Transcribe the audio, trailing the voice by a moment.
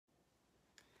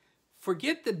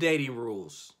Forget the dating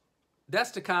rules.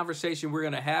 That's the conversation we're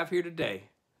going to have here today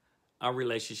on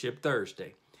Relationship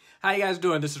Thursday. How you guys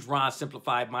doing? This is Ron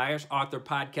Simplified Myers, author,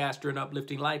 podcaster, and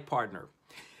uplifting life partner.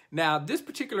 Now, this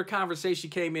particular conversation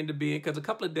came into being because a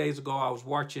couple of days ago I was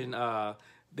watching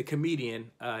the comedian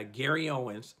Gary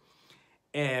Owens.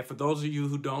 And for those of you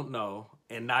who don't know,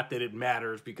 and not that it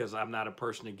matters because I'm not a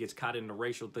person that gets caught in the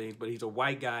racial things, but he's a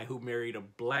white guy who married a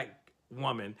black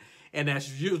woman. And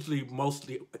that's usually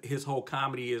mostly his whole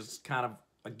comedy is kind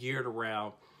of geared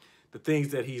around the things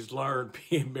that he's learned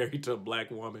being married to a black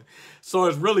woman. So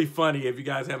it's really funny if you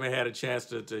guys haven't had a chance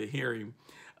to hear him.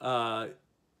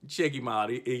 Check him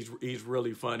out. He's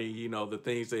really funny. You know, the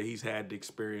things that he's had to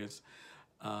experience,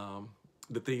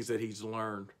 the things that he's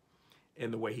learned,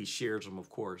 and the way he shares them, of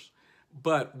course.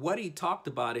 But what he talked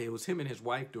about, it was him and his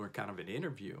wife doing kind of an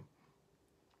interview.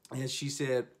 And she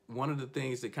said one of the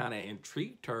things that kind of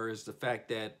intrigued her is the fact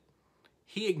that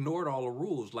he ignored all the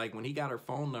rules. Like when he got her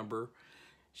phone number,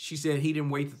 she said he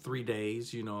didn't wait the 3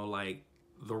 days, you know, like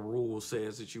the rule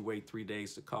says that you wait 3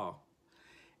 days to call.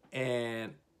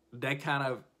 And that kind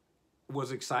of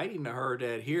was exciting to her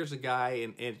that here's a guy,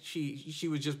 and she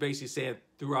was just basically saying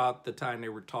throughout the time they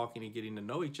were talking and getting to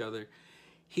know each other,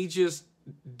 he just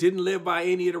didn't live by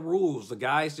any of the rules. The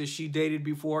guys that she dated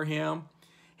before him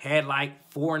had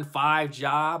like 4 and 5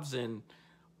 jobs, and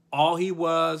all he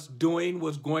was doing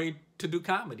was going to do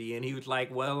comedy. And he was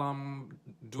like, well, I'm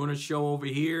doing a show over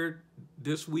here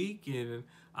this week, and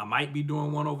I might be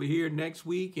doing one over here next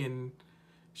week. And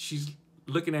she's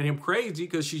looking at him crazy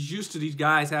because she's used to these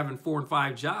guys having 4 and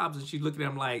 5 jobs, and she's looking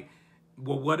at him like,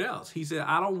 well, what else? He said,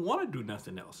 I don't want to do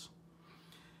nothing else.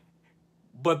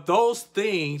 But those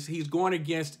things, he's going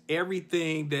against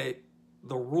everything that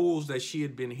the rules that she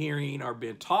had been hearing or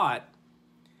been taught,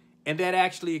 and that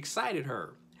actually excited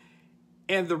her.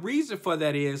 And the reason for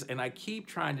that is, and I keep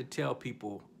trying to tell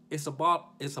people, it's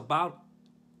about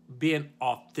being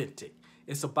authentic.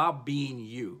 It's about being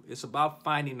you. It's about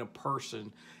finding a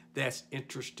person that's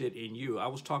interested in you. I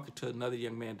was talking to another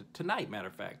young man tonight, matter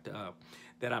of fact,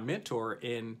 that I mentor,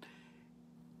 and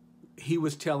he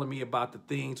was telling me about the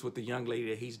things with the young lady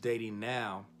that he's dating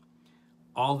now,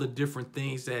 all the different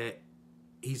things that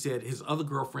he said his other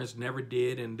girlfriends never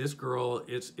did, and this girl,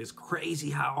 it's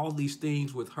crazy how all these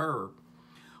things with her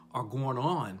are going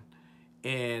on.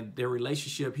 And their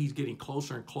relationship, he's getting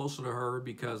closer and closer to her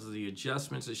because of the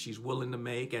adjustments that she's willing to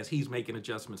make, as he's making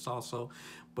adjustments also.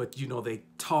 But, you know, they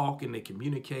talk and they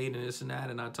communicate and this and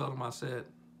that. And I told him, I said,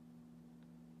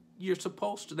 you're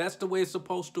supposed to. That's the way it's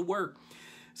supposed to work.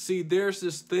 See, there's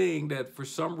this thing that for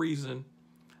some reason,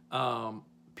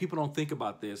 people don't think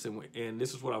about this. And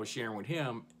this is what I was sharing with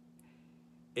him,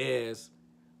 is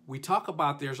we talk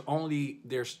about there's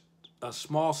a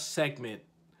small segment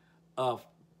of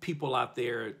people out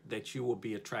there that you will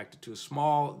be attracted to.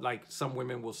 Small, like some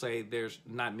women will say, there's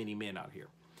not many men out here.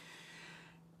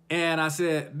 And I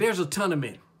said, there's a ton of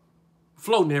men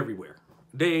floating everywhere.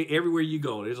 Everywhere you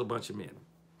go, there's a bunch of men.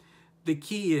 The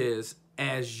key is,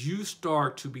 as you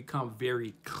start to become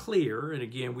very clear, and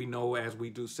again, we know as we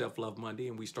do Self-Love Monday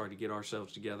and we start to get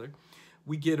ourselves together,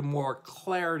 we get more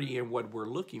clarity in what we're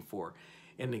looking for.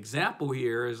 An example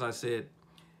here is, I said,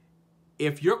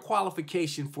 if your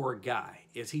qualification for a guy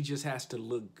is he just has to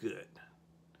look good,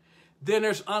 then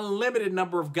there's unlimited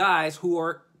number of guys who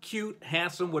are cute,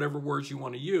 handsome, whatever words you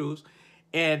want to use,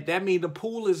 and that means the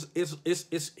pool is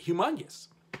humongous.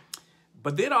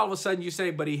 But then all of a sudden you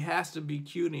say, but he has to be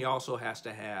cute and he also has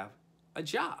to have a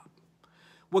job.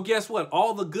 Well, guess what?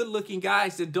 All the good-looking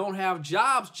guys that don't have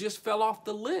jobs just fell off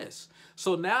the list.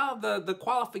 So now the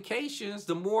qualifications,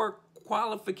 the more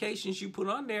qualifications you put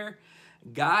on there,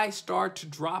 guys start to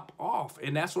drop off.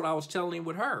 And that's what I was telling him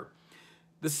with her.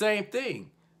 The same thing.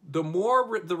 The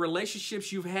more the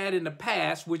relationships you've had in the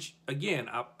past, which, again,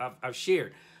 I've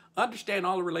shared, understand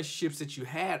all the relationships that you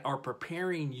had are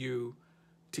preparing you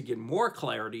to get more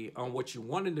clarity on what you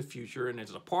want in the future, and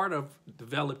it's a part of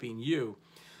developing you.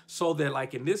 So that,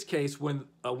 like in this case, when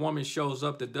a woman shows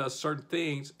up that does certain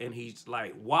things and he's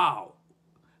like, wow,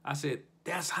 I said,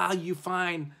 that's how you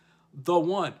find the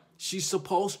one. She's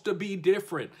supposed to be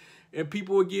different. And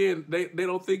people, again, they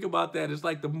don't think about that. It's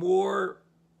like the more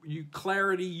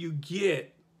clarity you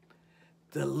get,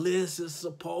 the list is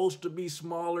supposed to be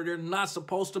smaller. There's not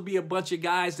supposed to be a bunch of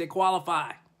guys that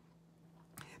qualify.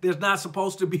 There's not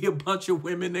supposed to be a bunch of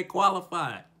women that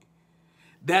qualify.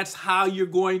 That's how you're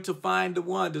going to find the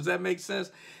one. Does that make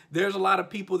sense? There's a lot of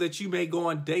people that you may go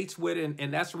on dates with,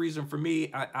 and that's the reason for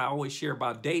me, I always share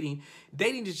about dating.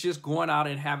 Dating is just going out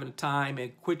and having a time,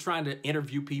 and quit trying to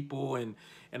interview people and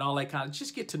all that kind of,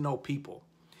 just get to know people.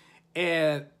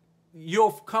 And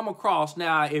you'll come across,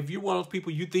 now, if you're one of those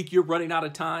people you think you're running out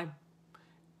of time,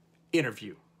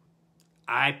 interview.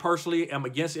 I personally am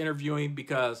against interviewing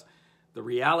because the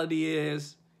reality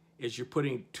is you're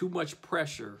putting too much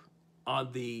pressure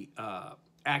on the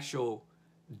actual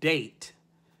date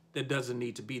that doesn't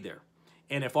need to be there.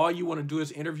 And if all you want to do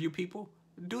is interview people,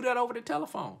 do that over the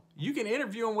telephone. You can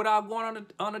interview them without going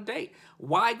on a date.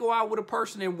 Why go out with a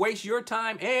person and waste your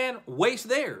time and waste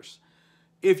theirs?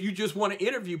 If you just want to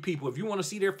interview people, if you want to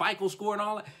see their FICO score and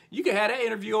all that, you can have that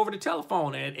interview over the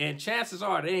telephone. And chances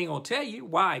are they ain't going to tell you.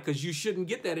 Why? Because you shouldn't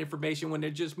get that information when they're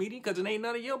just meeting, because it ain't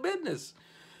none of your business.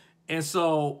 And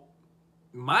so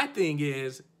my thing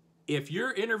is, if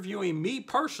you're interviewing me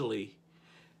personally,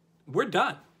 we're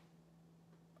done.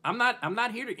 I'm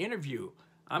not here to interview.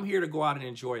 I'm here to go out and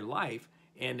enjoy life.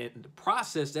 And in the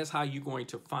process, that's how you're going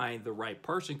to find the right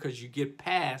person, because you get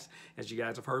past, as you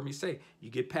guys have heard me say,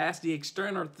 you get past the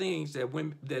external things that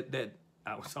women, that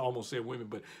I was almost saying women,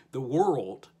 but the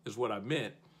world is what I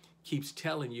meant, keeps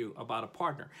telling you about a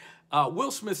partner.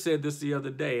 Will Smith said this the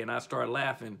other day, and I started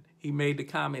laughing. He made the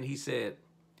comment, he said,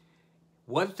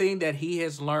 one thing that he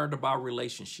has learned about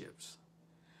relationships,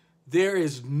 there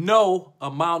is no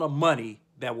amount of money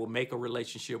that will make a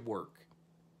relationship work.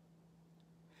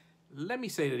 Let me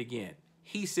say that again.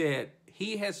 He said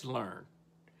he has learned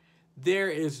there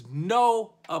is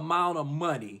no amount of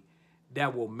money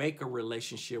that will make a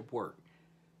relationship work.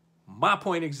 My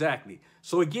point exactly.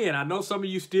 So again, I know some of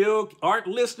you still aren't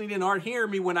listening and aren't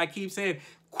hearing me when I keep saying,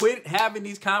 quit having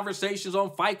these conversations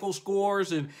on FICO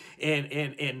scores and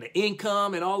the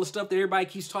income and all the stuff that everybody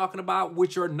keeps talking about,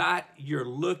 which are not. You're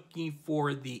looking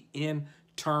for the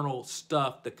internal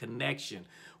stuff, the connection.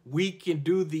 We can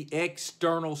do the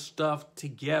external stuff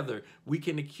together. We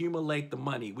can accumulate the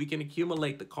money. We can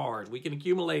accumulate the cars. We can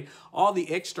accumulate all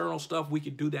the external stuff. We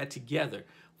can do that together.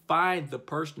 Find the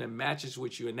person that matches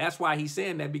with you. And that's why he's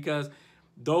saying that, because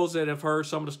those that have heard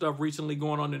some of the stuff recently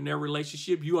going on in their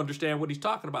relationship, you understand what he's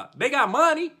talking about. They got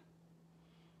money.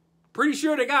 Pretty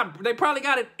sure they probably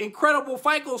got an incredible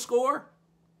FICO score.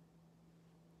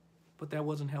 But that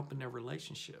wasn't helping their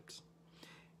relationships,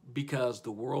 because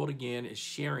the world, again, is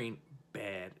sharing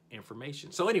bad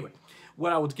information. So anyway,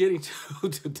 what I was getting to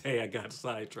today, I got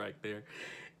sidetracked there,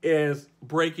 is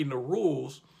breaking the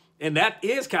rules. And that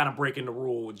is kind of breaking the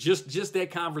rule, just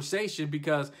that conversation,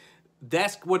 because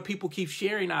that's what people keep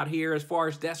sharing out here, as far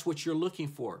as that's what you're looking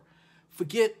for.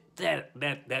 Forget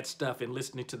that stuff and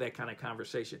listening to that kind of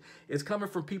conversation. It's coming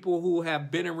from people who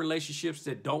have been in relationships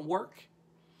that don't work,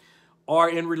 or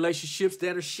in relationships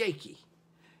that are shaky,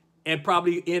 and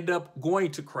probably end up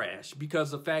going to crash.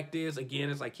 Because the fact is, again,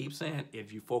 as I keep saying,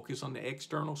 if you focus on the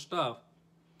external stuff,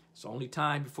 it's only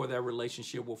time before that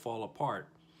relationship will fall apart.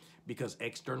 Because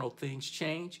external things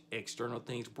change, external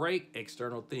things break,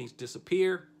 external things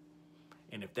disappear.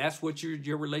 And if that's what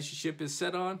your relationship is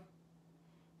set on,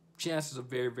 chances are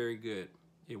very, very good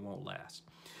it won't last.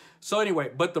 So anyway,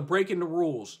 but the breaking the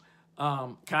rules,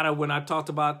 kind of when I talked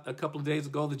about a couple of days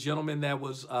ago, the gentleman that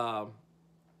was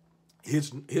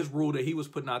his rule that he was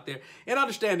putting out there, and I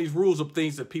understand these rules of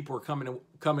things that people are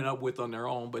coming up with on their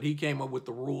own, but he came up with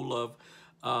the rule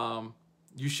of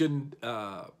you shouldn't,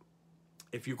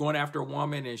 if you're going after a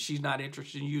woman and she's not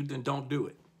interested in you, then don't do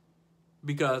it,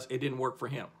 because it didn't work for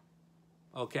him.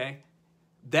 Okay?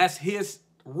 That's his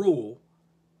rule.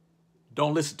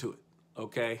 Don't listen to it,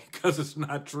 okay? Because it's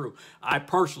not true. I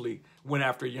personally went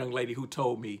after a young lady who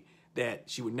told me that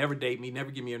she would never date me,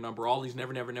 never give me a number, all these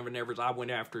never, never, never, nevers. I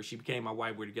went after her. She became my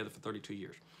wife. We were together for 32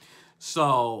 years.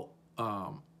 So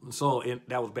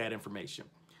that was bad information.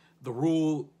 The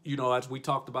rule, you know, as we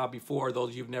talked about before, those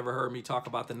of you who've never heard me talk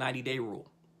about the 90-day rule,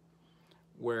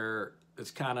 where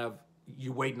it's kind of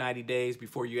you wait 90 days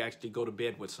before you actually go to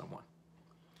bed with someone.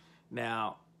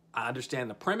 Now, I understand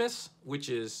the premise, which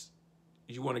is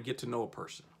you want to get to know a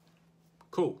person.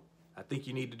 Cool. I think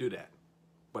you need to do that.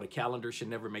 But a calendar should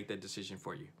never make that decision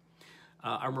for you.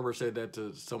 I remember saying that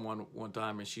to someone one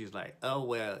time, and she's like, oh,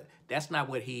 well, that's not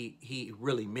what he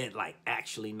really meant, like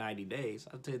actually 90 days.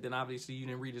 I said, then obviously you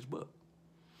didn't read his book.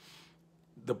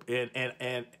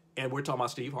 And we're talking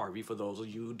about Steve Harvey, for those of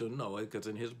you who don't know it, because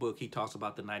in his book, he talks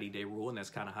about the 90-day rule, and that's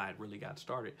kind of how it really got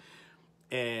started.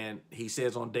 And he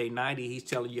says on day 90, he's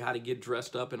telling you how to get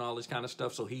dressed up and all this kind of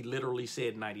stuff. So he literally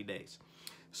said 90 days.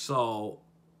 So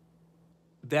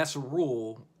that's a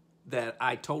rule that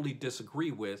I totally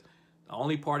disagree with. The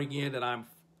only part, again, that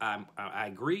I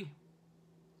agree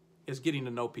is getting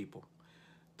to know people.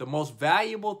 The most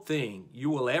valuable thing you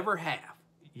will ever have,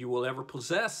 you will ever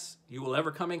possess, you will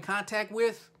ever come in contact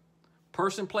with,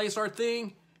 person, place, or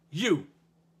thing, you.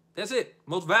 That's it.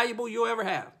 Most valuable you'll ever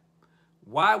have.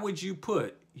 Why would you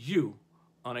put you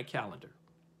on a calendar?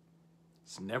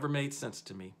 It's never made sense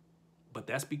to me, but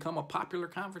that's become a popular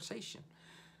conversation.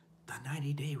 The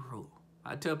 90-day rule.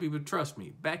 I tell people, trust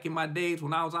me, back in my days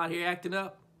when I was out here acting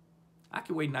up, I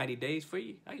can wait 90 days for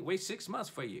you. I can wait 6 months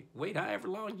for you. Wait however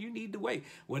long you need to wait.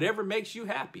 Whatever makes you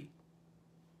happy.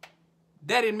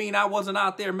 That didn't mean I wasn't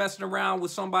out there messing around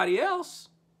with somebody else.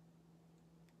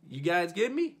 You guys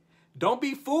get me? Don't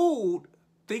be fooled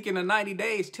thinking the 90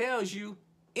 days tells you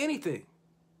anything.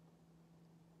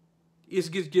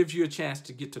 It just gives you a chance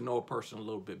to get to know a person a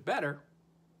little bit better,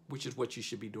 which is what you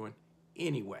should be doing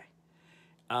anyway.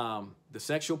 The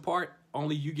sexual part,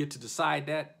 only you get to decide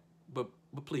that, but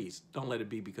please don't let it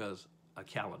be because a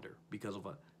calendar, because of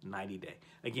a 90-day.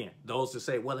 Again, those that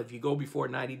say, well, if you go before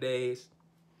 90 days,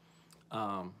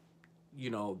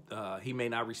 he may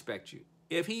not respect you.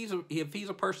 If he's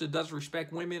a person that doesn't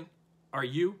respect women or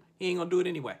you, he ain't gonna do it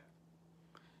anyway.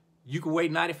 You can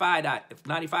wait 95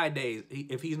 days.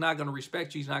 If he's not gonna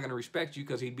respect you, he's not gonna respect you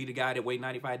because he'd be the guy that wait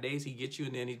 95 days. He gets you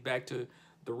and then he's back to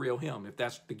the real him if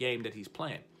that's the game that he's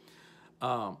playing.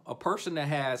 A person that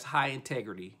has high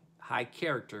integrity, high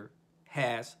character,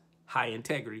 has high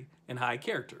integrity and high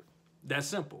character. That's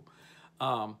simple.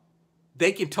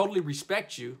 They can totally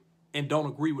respect you and don't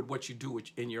agree with what you do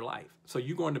in your life. So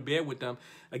you go into bed with them,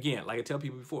 again, like I tell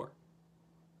people before,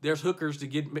 there's hookers to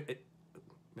get,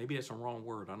 maybe that's a wrong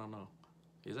word, I don't know.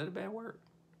 Is that a bad word?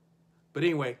 But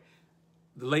anyway,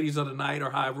 the ladies of the night, or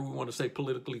however we want to say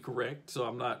politically correct, so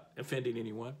I'm not offending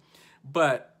anyone,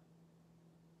 but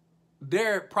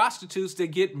there are prostitutes that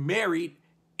get married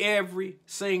every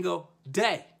single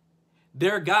day.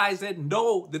 There are guys that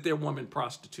know that they're women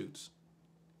prostitutes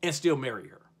and still marry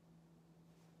her.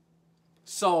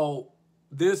 So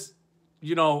this,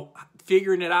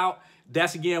 figuring it out,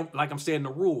 that's again, like I'm saying, the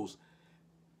rules.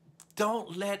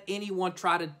 Don't let anyone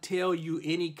try to tell you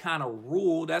any kind of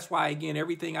rule. That's why, again,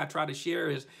 everything I try to share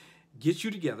is get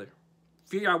you together,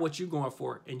 figure out what you're going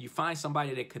for, and you find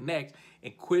somebody that connects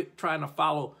and quit trying to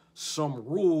follow some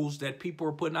rules that people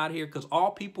are putting out here, because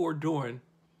all people are doing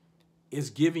is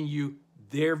giving you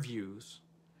their views,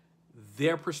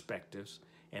 their perspectives.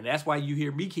 And that's why you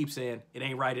hear me keep saying it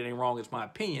ain't right, it ain't wrong, it's my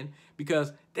opinion,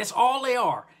 because that's all they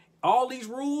are. All these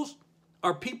rules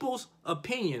are people's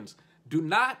opinions. Do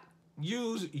not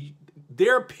use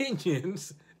their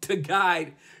opinions to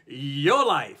guide your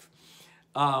life.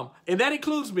 And that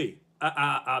includes me.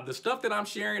 The stuff that I'm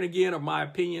sharing, again, are my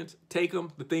opinions. Take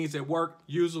them, the things that work,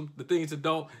 use them. The things that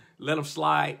don't, let them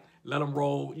slide, let them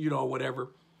roll,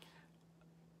 whatever.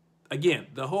 Again,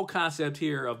 the whole concept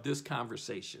here of this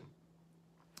conversation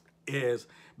is,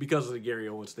 because of the Gary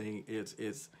Owens thing,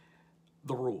 it's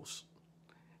the rules.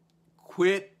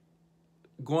 Quit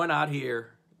going out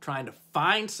here trying to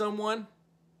find someone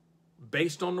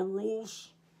based on the rules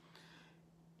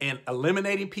and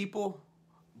eliminating people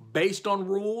based on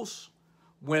rules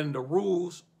when the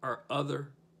rules are other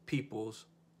people's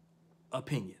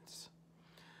opinions.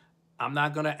 I'm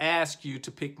not going to ask you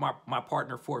to pick my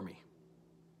partner for me.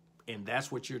 And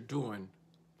that's what you're doing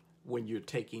when you're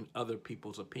taking other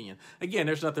people's opinion. Again,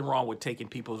 there's nothing wrong with taking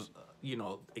people's,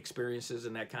 experiences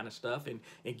and that kind of stuff, and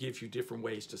gives you different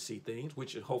ways to see things,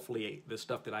 which hopefully the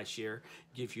stuff that I share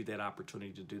gives you that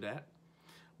opportunity to do that.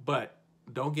 But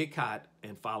don't get caught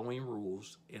in following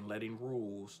rules and letting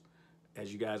rules,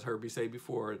 as you guys heard me say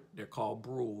before, they're called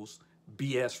rules,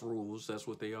 BS rules, that's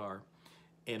what they are,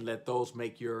 and let those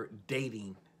make your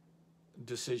dating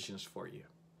decisions for you.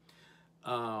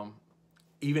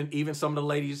 Even some of the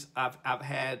ladies I've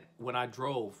had when I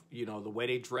drove, the way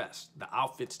they dressed, the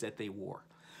outfits that they wore.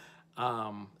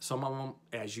 Some of them,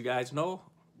 as you guys know,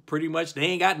 pretty much they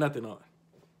ain't got nothing on.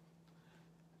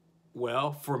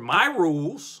 Well, for my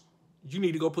rules, you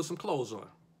need to go put some clothes on.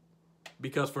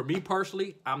 Because for me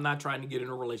personally, I'm not trying to get in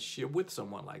a relationship with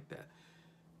someone like that.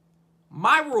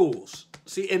 My rules,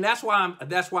 see, and that's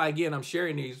why again I'm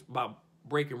sharing these about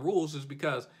breaking rules, is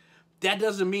because that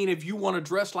doesn't mean if you want to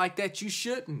dress like that, you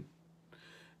shouldn't.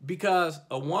 Because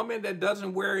a woman that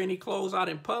doesn't wear any clothes out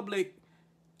in public,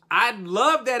 I'd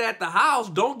love that at the house.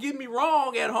 Don't get me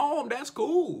wrong, at home, that's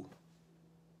cool.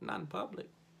 Not in public.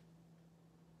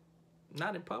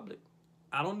 Not in public.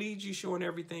 I don't need you showing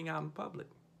everything out in public.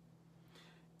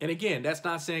 And again, that's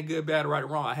not saying good, bad, right, or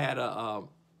wrong. I had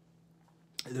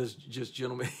this just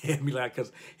gentleman had me like,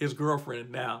 because his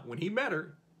girlfriend now, when he met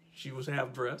her, she was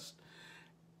half dressed.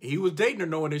 He was dating her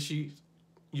knowing that she's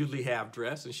usually half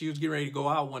dressed, and she was getting ready to go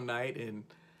out one night, and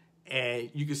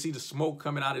you could see the smoke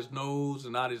coming out his nose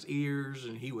and out his ears,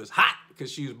 and he was hot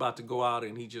because she was about to go out,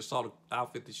 and he just saw the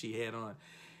outfit that she had on.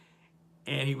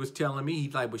 And he was telling me,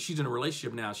 he's like, but she's in a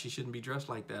relationship now. She shouldn't be dressed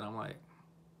like that. I'm like,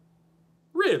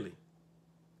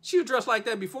 She was dressed like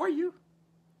that before you.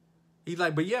 He's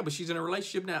like, but yeah, but she's in a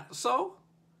relationship now. So,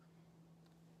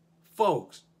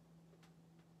 folks,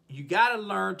 you got to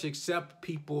learn to accept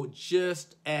people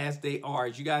just as they are.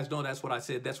 As you guys know, that's what I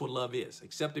said. That's what love is.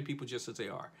 Accepting people just as they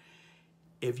are.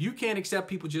 If you can't accept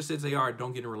people just as they are,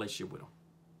 don't get in a relationship with them.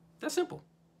 That's simple.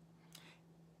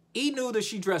 He knew that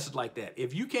she dresses like that.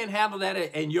 If you can't handle that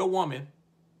and your woman,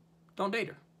 don't date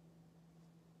her.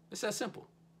 It's that simple.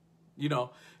 You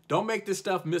know, don't make this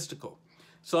stuff mystical.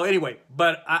 So anyway,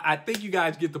 but I think you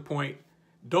guys get the point.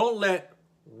 Don't let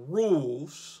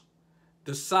rules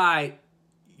decide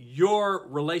your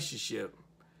relationship,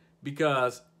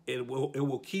 because it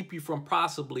will keep you from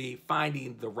possibly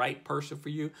finding the right person for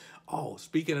you. Oh,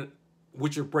 speaking of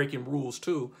which, you're breaking rules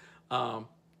too.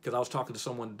 Because I was talking to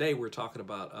someone today, we were talking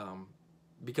about,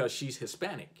 because she's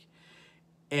Hispanic.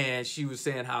 And she was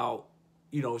saying how,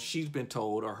 you know, she's been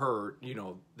told or heard, you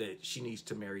know, that she needs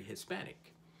to marry Hispanic.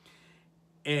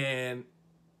 And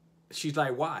she's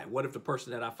like, why? What if the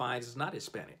person that I find is not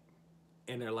Hispanic?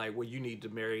 And they're like, well, you need to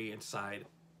marry inside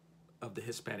of the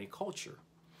Hispanic culture.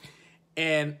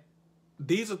 And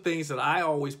these are things that I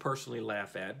always personally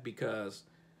laugh at, because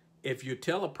if you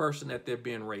tell a person that they're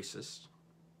being racist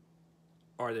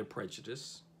or they're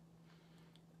prejudiced,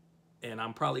 and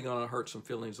I'm probably going to hurt some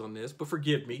feelings on this, but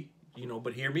forgive me, you know,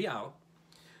 but hear me out.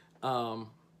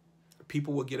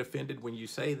 People will get offended when you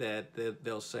say that.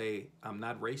 They'll say, I'm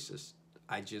not racist.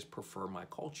 I just prefer my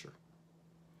culture.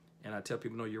 And I tell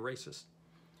people, no, you're racist.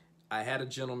 I had a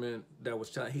gentleman that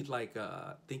was telling, he's like,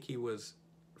 I think he was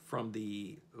from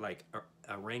the, like,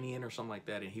 Iranian or something like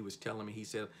that. And he was telling me, he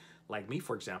said, like me,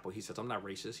 for example, he says, I'm not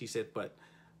racist. He said, but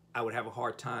I would have a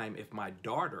hard time if my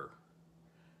daughter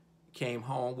came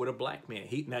home with a black man.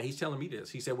 Now he's telling me this.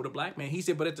 He said, with a black man. He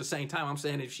said, but at the same time, I'm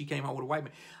saying if she came home with a white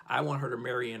man, I want her to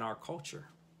marry in our culture.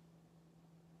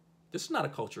 This is not a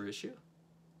culture issue.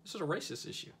 This is a racist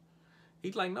issue.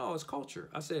 He's like, no, it's culture.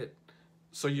 I said,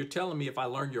 so you're telling me if I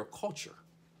learn your culture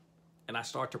and I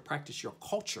start to practice your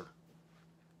culture,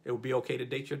 it would be okay to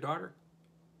date your daughter?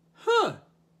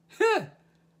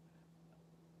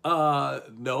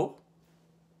 No.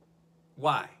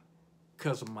 Why?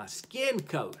 Because of my skin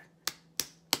color.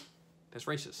 That's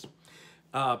racist.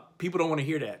 People don't want to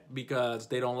hear that because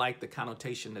they don't like the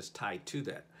connotation that's tied to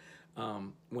that.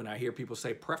 When I hear people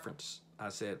say preference, I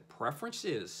said preference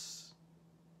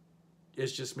it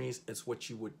just means it's what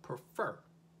you would prefer,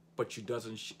 but you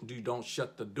don't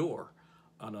shut the door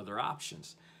on other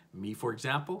options. Me, for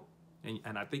example,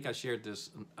 and I think I shared this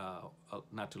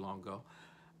not too long ago.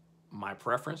 My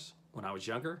preference when I was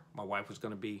younger, my wife was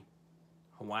going to be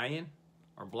Hawaiian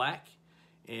or black.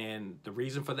 And the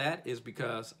reason for that is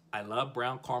because I love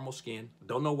brown caramel skin.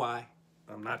 Don't know why.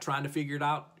 I'm not trying to figure it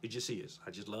out. It just is. I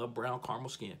just love brown caramel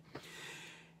skin.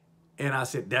 And I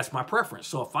said, that's my preference.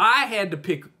 So if I had to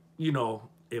pick, you know,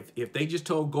 if they just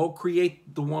told, go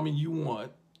create the woman you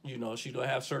want, you know, she's going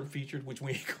to have certain features, which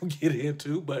we ain't going to get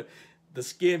into, but the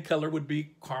skin color would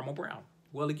be caramel brown.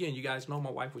 Well, again, you guys know my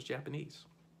wife was Japanese.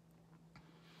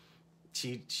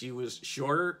 She was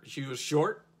shorter. She was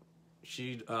short.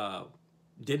 She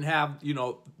didn't have, you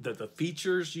know, the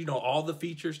features, you know, all the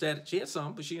features that she had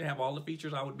some, but she didn't have all the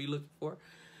features I would be looking for.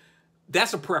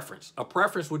 That's a preference. A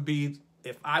preference would be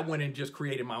if I went and just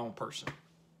created my own person.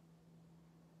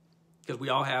 Because we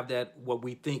all have that, what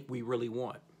we think we really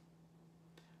want.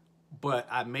 But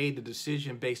I made the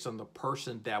decision based on the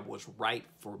person that was right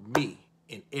for me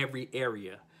in every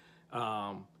area.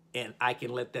 And I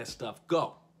can let that stuff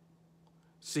go.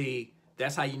 See,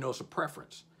 that's how you know it's a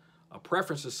preference. A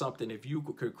preference is something, if you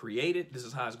could create it, this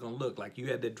is how it's going to look. Like you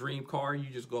had that dream car, you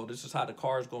just go, this is how the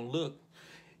car is going to look.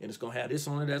 And it's going to have this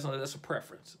on it, that's on it, that's a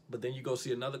preference. But then you go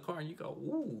see another car and you go,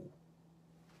 ooh,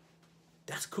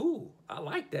 that's cool. I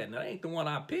like that. And that ain't the one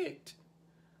I picked.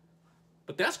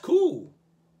 But that's cool.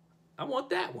 I want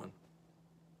that one.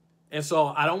 And so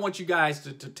I don't want you guys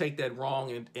to take that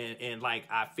wrong and like,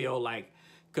 I feel like,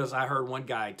 because I heard one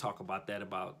guy talk about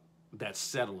that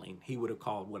settling. He would have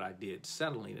called what I did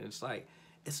settling. And it's like,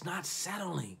 it's not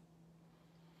settling.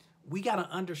 We got to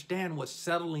understand what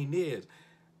settling is.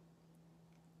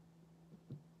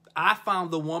 I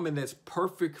found the woman that's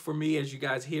perfect for me, as you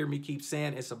guys hear me keep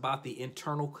saying, it's about the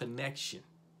internal connection.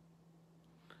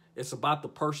 It's about the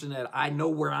person that I know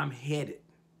where I'm headed.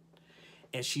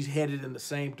 And she's headed in the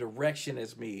same direction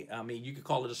as me. I mean, you could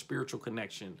call it a spiritual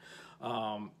connection,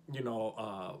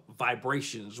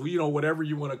 vibrations, you know, whatever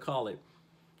you want to call it.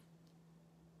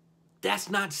 That's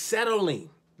not settling.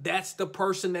 That's the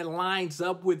person that lines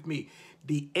up with me.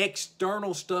 The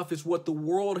external stuff is what the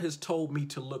world has told me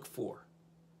to look for.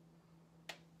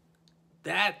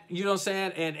 That, you know what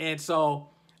I'm saying? And so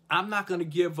I'm not going to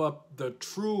give up the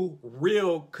true,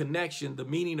 real connection, the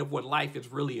meaning of what life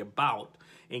is really about,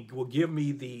 and will give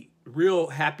me the real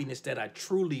happiness that I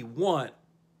truly want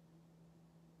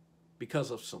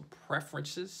because of some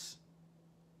preferences.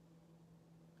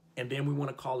 And then we want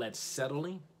to call that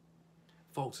settling.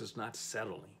 Folks, it's not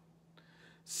settling.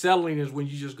 Settling is when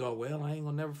you just go, well, I ain't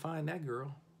going to never find that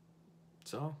girl.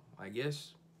 So I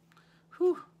guess,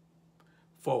 whew.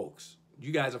 Folks,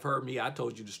 you guys have heard me. I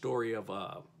told you the story of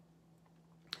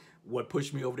what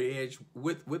pushed me over the edge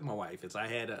with my wife. Is I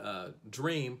had a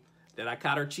dream that I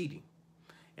caught her cheating.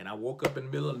 And I woke up in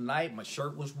the middle of the night, my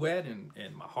shirt was wet,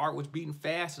 and my heart was beating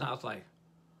fast, and I was like,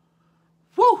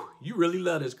 whew, you really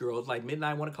love this girl. It's like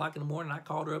midnight, 1 o'clock in the morning. I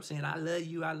called her up saying, I love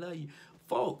you, I love you.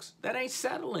 Folks, that ain't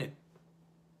settling.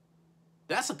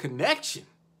 That's a connection.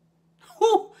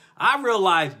 Whew, I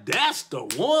realized that's the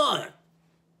one.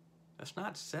 That's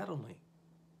not settling.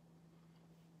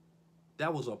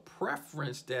 That was a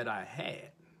preference that I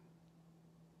had.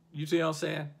 You see what I'm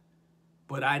saying?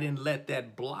 But I didn't let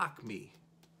that block me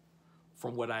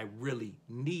from what I really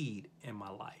need in my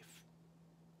life.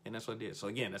 And that's what I did. So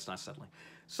again, that's not settling.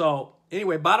 So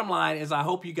anyway, bottom line is I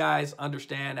hope you guys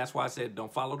understand. That's why I said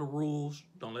don't follow the rules.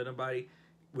 Don't let anybody,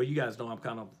 well, you guys know I'm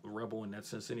kind of a rebel in that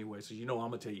sense anyway. So you know I'm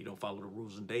going to tell you don't follow the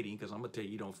rules in dating, because I'm going to tell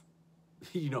you don't,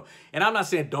 you know, and I'm not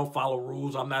saying don't follow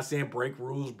rules. I'm not saying break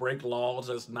rules, break laws.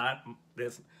 That's not,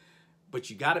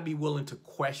 but you got to be willing to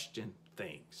question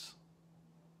things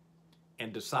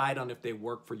and decide on if they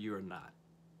work for you or not.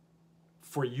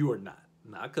 For you or not.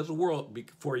 Not because the world,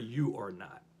 for you or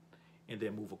not. And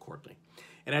then move accordingly.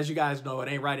 And as you guys know, it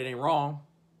ain't right, it ain't wrong.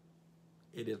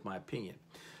 It is my opinion.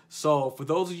 So for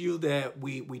those of you that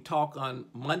we talk on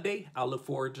Monday, I look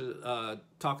forward to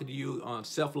talking to you on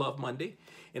Self-Love Monday.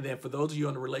 And then for those of you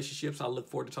on the relationships, I look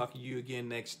forward to talking to you again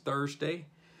next Thursday.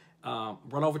 Run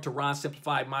over to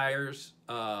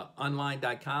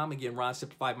RonSimplifiedMyers.online.com. Again,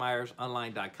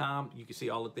 RonSimplifiedMyersOnline.com. You can see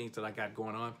all the things that I got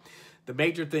going on. The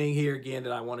major thing here, again,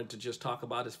 that I wanted to just talk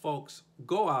about is, folks,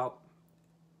 go out,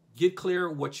 get clear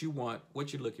what you want,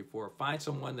 what you're looking for. Find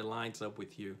someone that lines up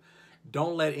with you.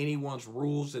 Don't let anyone's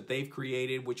rules that they've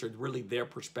created, which are really their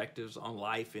perspectives on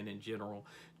life and in general,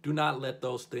 do not let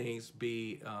those things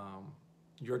be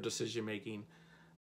your decision-making.